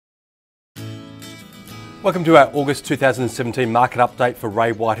Welcome to our August 2017 market update for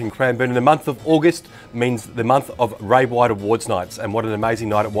Ray White in Cranbourne. And the month of August means the month of Ray White Awards nights, and what an amazing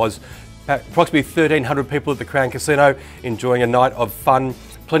night it was. Approximately 1,300 people at the Crown Casino enjoying a night of fun,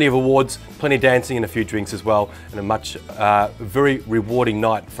 plenty of awards, plenty of dancing and a few drinks as well, and a very rewarding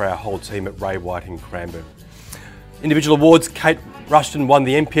night for our whole team at Ray White in Cranbourne. Individual awards: Kate Rushton won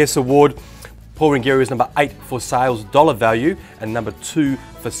the MPS award. Paul Ringeri was number 8 for sales dollar value and number 2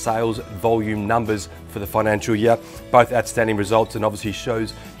 for sales volume numbers for the financial year. Both outstanding results, and obviously shows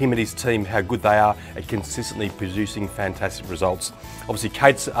him and his team how good they are at consistently producing fantastic results. Obviously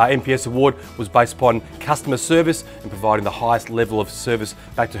Kate's MPS award was based upon customer service and providing the highest level of service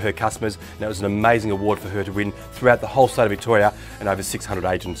back to her customers, and that was an amazing award for her to win throughout the whole state of Victoria and over 600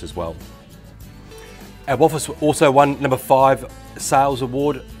 agents as well. Our office also won number 5 sales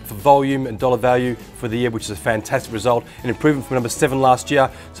award for volume and dollar value for the year, which is a fantastic result, an improvement from number 7 last year.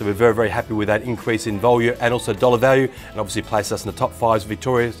 So we're very, very happy with that increase in volume and also dollar value, and obviously placed us in the top 5 of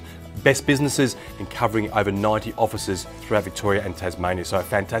Victoria's best businesses in covering over 90 offices throughout Victoria and Tasmania. So a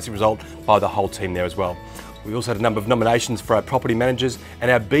fantastic result by the whole team there as well. We also had a number of nominations for our property managers, and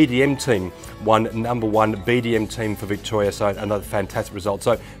our BDM team won number 1 BDM team for Victoria, so another fantastic result.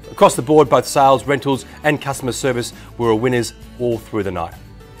 So across the board, both sales, rentals and customer service were winners all through the night.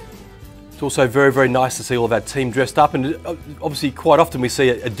 It's also very, very nice to see all of our team dressed up, and obviously quite often we see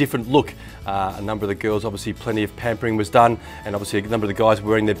a different look. A number of the girls, obviously plenty of pampering was done, and obviously a number of the guys were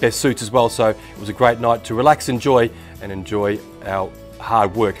wearing their best suits as well, so it was a great night to relax, enjoy our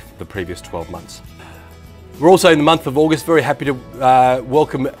hard work for the previous 12 months. We're also in the month of August very happy to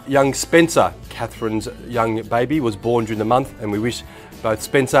welcome young Spencer. Catherine's young baby was born during the month, and we wish both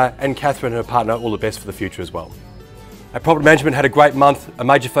Spencer and Catherine and her partner all the best for the future as well. Our property management had a great month, a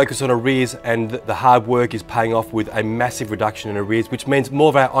major focus on arrears, and the hard work is paying off with a massive reduction in arrears, which means more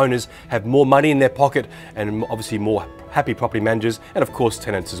of our owners have more money in their pocket, and obviously more happy property managers and of course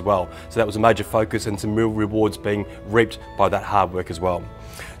tenants as well. So that was a major focus, and some real rewards being reaped by that hard work as well.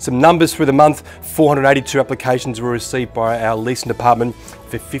 Some numbers for the month: 482 applications were received by our leasing department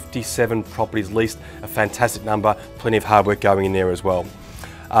for 57 properties leased, a fantastic number, plenty of hard work going in there as well.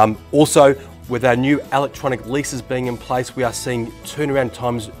 Also, with our new electronic leases being in place, we are seeing turnaround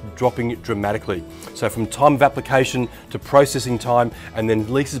times dropping dramatically. So from time of application to processing time, and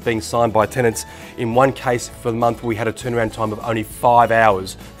then leases being signed by tenants. In one case for the month, we had a turnaround time of only 5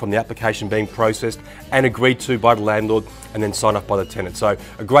 hours from the application being processed and agreed to by the landlord and then signed off by the tenant. So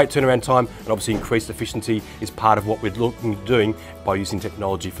a great turnaround time, and obviously increased efficiency is part of what we're looking at doing by using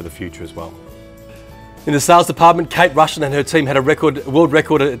technology for the future as well. In the sales department, Kate Rushton and her team had a world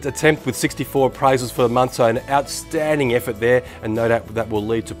record attempt with 64 appraisals for the month, so an outstanding effort there, and no doubt that will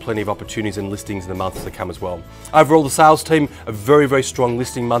lead to plenty of opportunities and listings in the months to come as well. Overall, the sales team, a very, very strong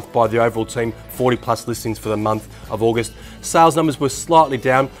listing month by the overall team, 40 plus listings for the month of August. Sales numbers were slightly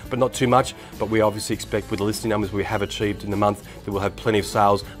down, but not too much, but we obviously expect with the listing numbers we have achieved in the month that we'll have plenty of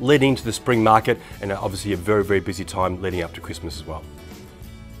sales leading into the spring market, and obviously a very, very busy time leading up to Christmas as well.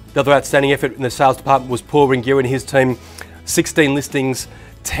 The other outstanding effort in the sales department was Paul Ringeri and his team. 16 listings,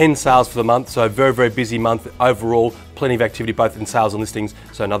 10 sales for the month, so a very, very busy month overall. Plenty of activity both in sales and listings,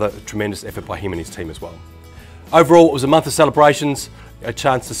 so another tremendous effort by him and his team as well. Overall, it was a month of celebrations, a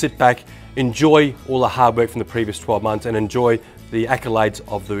chance to sit back, enjoy all the hard work from the previous 12 months, and enjoy the accolades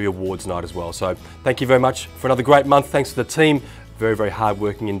of the awards night as well. So thank you very much for another great month. Thanks to the team. Very, very hard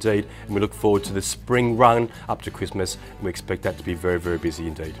working indeed, and we look forward to the spring run up to Christmas, and we expect that to be very, very busy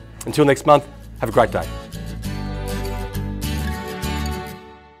indeed. Until next month, have a great day.